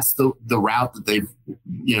 And that's the route that they've,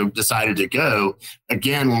 decided to go.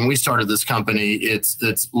 Again, when we started this company, it's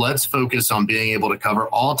let's focus on being able to cover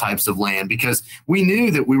all types of land, because we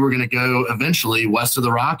knew that we were going to go eventually west of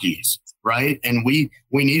the Rockies, right? And we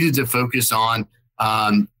needed to focus on,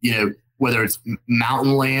 whether it's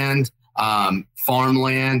mountain land,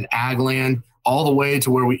 farmland, ag land, all the way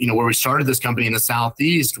to where we started this company in the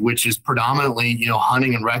Southeast, which is predominantly,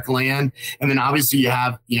 hunting and rec land. And then obviously you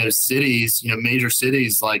have, cities, major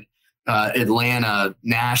cities like Atlanta,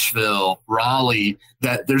 Nashville, Raleigh,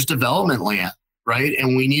 that there's development land. Right.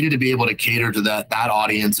 And we needed to be able to cater to that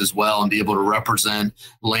audience as well and be able to represent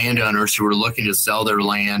landowners who are looking to sell their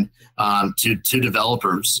land to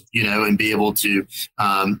developers, and be able to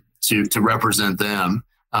represent them.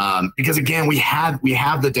 Because again, we have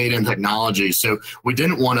the data and technology, so we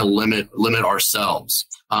didn't want to limit ourselves.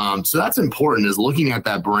 So that's important, is looking at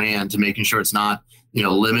that brand to making sure it's not,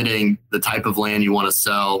 limiting the type of land you want to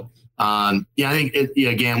sell. I think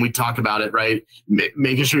again, we talked about it, right?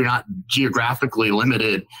 Making sure you're not geographically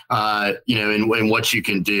limited, in what you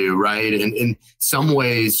can do, right? And in some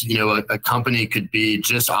ways, a company could be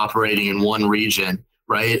just operating in one region,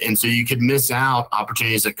 right? And so you could miss out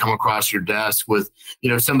opportunities that come across your desk with,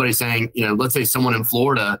 somebody saying, let's say someone in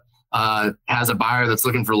Florida has a buyer that's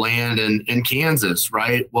looking for land in Kansas,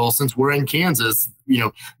 right? Well, since we're in Kansas,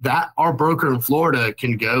 that our broker in Florida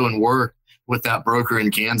can go and work with that broker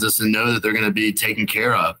in Kansas and know that they're going to be taken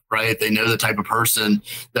care of, right? They know the type of person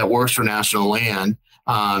that works for National Land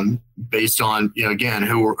based on, again,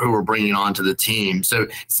 who we're bringing onto the team. So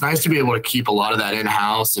it's nice to be able to keep a lot of that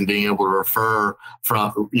in-house and being able to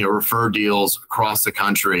refer deals across the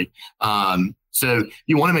country. So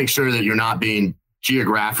you want to make sure that you're not being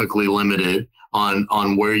geographically limited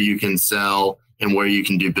on where you can sell and where you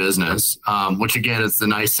can do business, which again, is the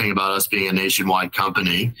nice thing about us being a nationwide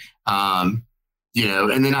company. And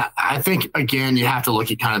then I think, again, you have to look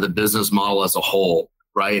at kind of the business model as a whole,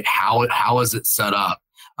 right? How is it set up?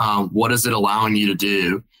 What is it allowing you to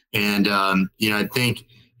do? And, I think,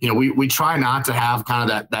 we try not to have kind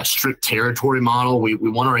of that strict territory model. We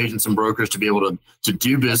want our agents and brokers to be able to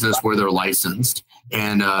do business where they're licensed.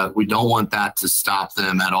 And we don't want that to stop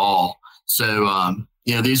them at all. So,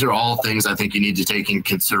 these are all things I think you need to take in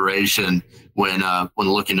consideration when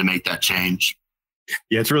looking to make that change.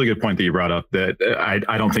 Yeah, it's a really good point that you brought up that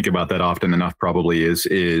I don't think about that often enough, probably is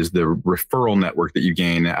the referral network that you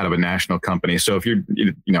gain out of a national company. So if you're,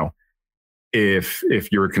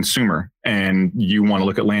 if you're a consumer and you want to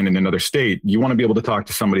look at land in another state, you want to be able to talk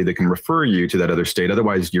to somebody that can refer you to that other state.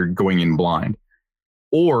 Otherwise, you're going in blind.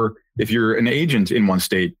 Or if you're an agent in one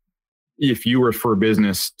state, if you refer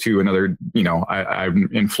business to another, I'm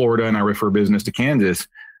in Florida and I refer business to Kansas,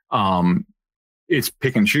 it's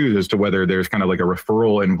pick and choose as to whether there's kind of like a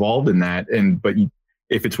referral involved in that. But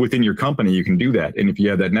if it's within your company, you can do that. And if you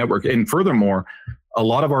have that network, and furthermore, a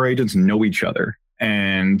lot of our agents know each other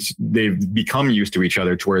and they've become used to each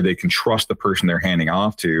other to where they can trust the person they're handing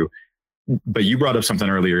off to. But you brought up something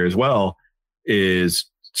earlier as well, is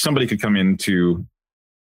somebody could come into,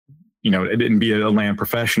 and be a land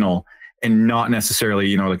professional and not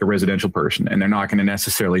necessarily, like a residential person, and they're not going to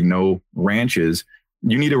necessarily know ranches.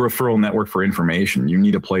 You need a referral network for information. You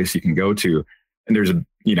need a place you can go to. And there's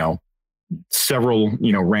several,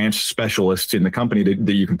 ranch specialists in the company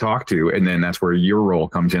that you can talk to. And then that's where your role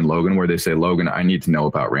comes in, Logan, where they say, Logan, I need to know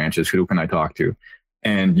about ranches. Who can I talk to?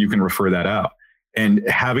 And you can refer that out. And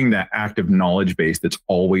having that active knowledge base that's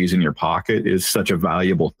always in your pocket is such a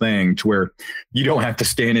valuable thing, to where you don't have to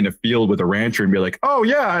stand in a field with a rancher and be like, oh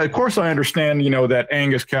yeah, of course I understand, that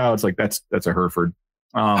Angus cow. It's like, that's a Hereford.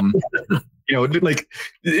 You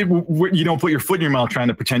don't put your foot in your mouth trying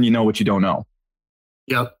to pretend you know what you don't know.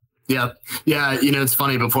 Yep. Yeah. It's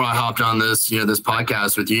funny, before I hopped on this, this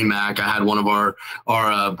podcast with you, Mac, I had one of our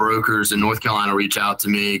brokers in North Carolina reach out to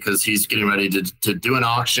me because he's getting ready to do an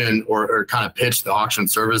auction or kind of pitch the auction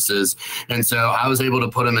services. And so I was able to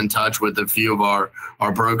put him in touch with a few of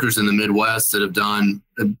our brokers in the Midwest that have done,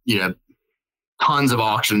 tons of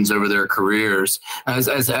auctions over their careers as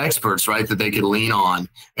experts, right, that they could lean on.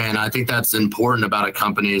 And I think that's important about a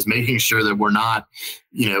company, is making sure that we're not,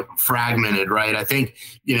 fragmented, right? I think,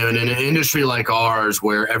 in an industry like ours,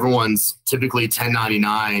 where everyone's typically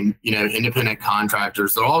 1099, independent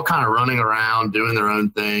contractors, they're all kind of running around doing their own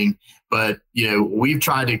thing. But, we've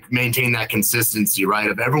tried to maintain that consistency, right,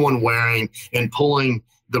 of everyone wearing and pulling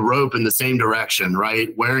the rope in the same direction,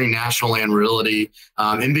 right? Wearing National Land Realty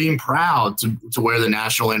and being proud to wear the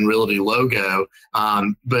National Land Realty logo.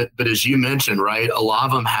 But as you mentioned, right, a lot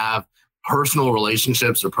of them have personal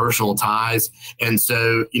relationships or personal ties. And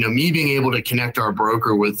so, me being able to connect our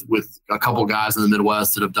broker with a couple guys in the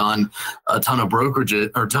Midwest that have done a ton of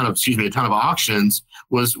a ton of auctions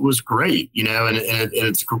was great, and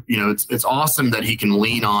it's awesome that he can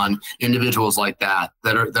lean on individuals like that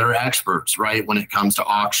are experts, right, when it comes to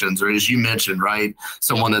auctions, or as you mentioned, right,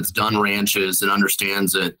 someone that's done ranches and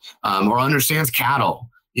understands it, or understands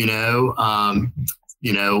cattle,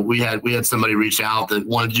 We had somebody reach out that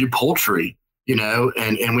wanted to do poultry,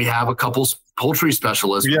 and we have a couple poultry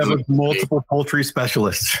specialists. We have multiple poultry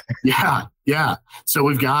specialists. Yeah. So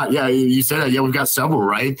we've got, you said that, we've got several,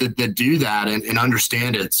 right, that do that and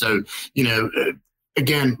understand it. So,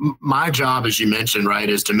 again, my job, as you mentioned, right,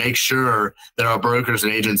 is to make sure that our brokers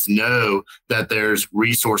and agents know that there's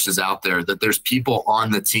resources out there, that there's people on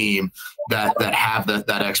the team that have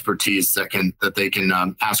that expertise that they can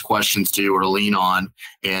ask questions to or lean on.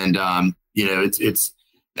 And,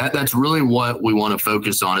 that's really what we want to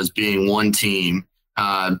focus on, is being one team,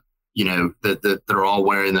 that are all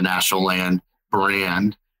wearing the National Land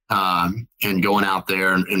brand and going out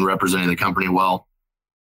there and representing the company well.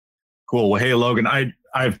 Cool. Well, hey, Logan,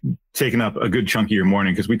 I've taken up a good chunk of your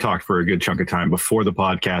morning because we talked for a good chunk of time before the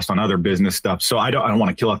podcast on other business stuff. So I don't want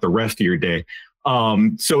to kill off the rest of your day.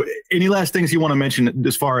 So any last things you want to mention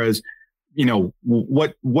as far as,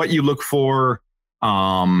 what you look for,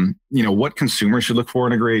 what consumers should look for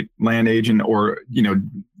in a great land agent, or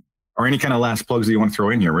any kind of last plugs that you want to throw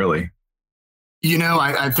in here, really?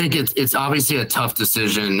 I think it's obviously a tough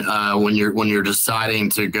decision when you're deciding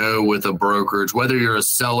to go with a brokerage, whether you're a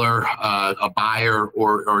seller, a buyer,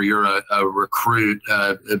 or you're a recruit,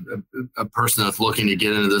 a person that's looking to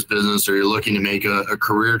get into this business, or you're looking to make a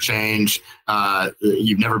career change.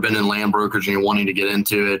 You've never been in land brokerage and you're wanting to get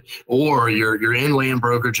into it, or you're in land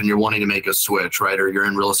brokerage and you're wanting to make a switch, right? Or you're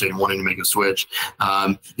in real estate and wanting to make a switch.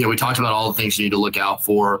 We talked about all the things you need to look out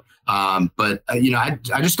for. But I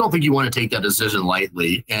just don't think you want to take that decision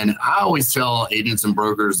lightly. And I always tell agents and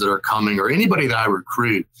brokers that are coming, or anybody that I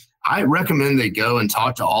recruit, I recommend they go and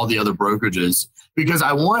talk to all the other brokerages, because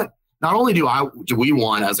not only do we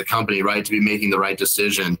want as a company, right, to be making the right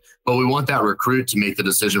decision, but we want that recruit to make the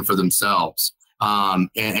decision for themselves.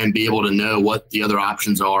 And be able to know what the other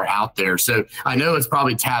options are out there. So I know it's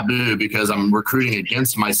probably taboo because I'm recruiting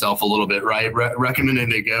against myself a little bit, right? Recommending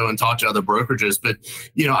they go and talk to other brokerages. But,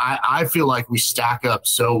 I feel like we stack up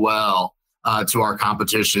so well to our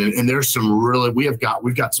competition. And there's we've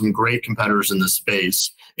got some great competitors in this space.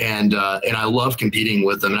 And I love competing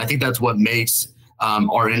with them. And I think that's what makes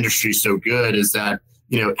our industry so good, is that,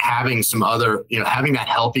 having having that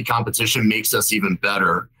healthy competition makes us even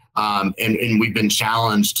better. And we've been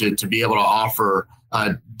challenged to be able to offer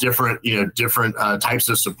different types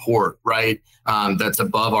of support, right? That's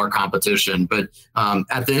above our competition. But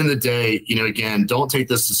at the end of the day, again, don't take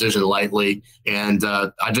this decision lightly. And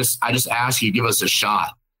I just ask you, give us a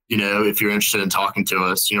shot. If you're interested in talking to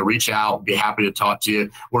us, reach out, be happy to talk to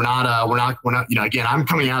you. We're not, again, I'm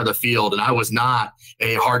coming out of the field and I was not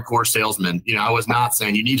a hardcore salesman. I was not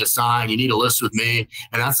saying you need to sign, you need to list with me.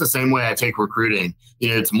 And that's the same way I take recruiting.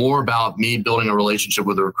 It's more about me building a relationship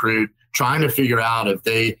with a recruit, trying to figure out if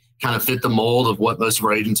they kind of fit the mold of what most of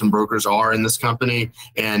our agents and brokers are in this company,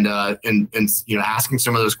 and asking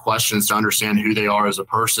some of those questions to understand who they are as a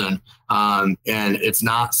person. And it's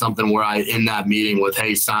not something where I end that meeting with,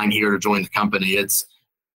 hey, sign here to join the company.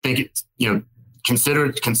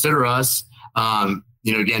 Consider us.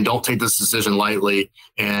 Again, don't take this decision lightly.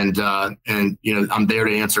 And I'm there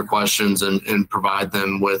to answer questions and provide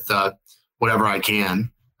them with whatever I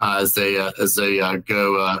can as they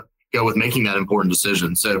go with making that important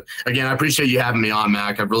decision. So again, I appreciate you having me on,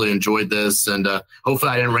 Mac. I've really enjoyed this, and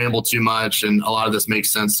hopefully I didn't ramble too much, and a lot of this makes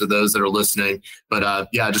sense to those that are listening. But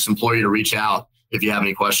I just implore you to reach out if you have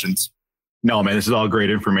any questions. No, man, this is all great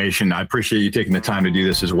information. I appreciate you taking the time to do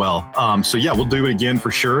this as well. We'll do it again for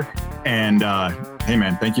sure. And hey,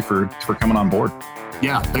 man, thank you for coming on board.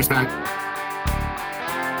 Yeah, thanks, Mac.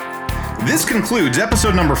 This concludes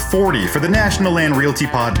episode number 40 for the National Land Realty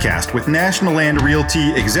Podcast with National Land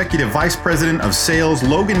Realty Executive Vice President of Sales,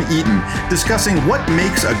 Logan Eaton, discussing what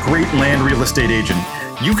makes a great land real estate agent.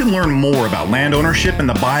 You can learn more about land ownership and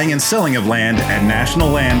the buying and selling of land at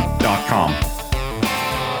nationalland.com.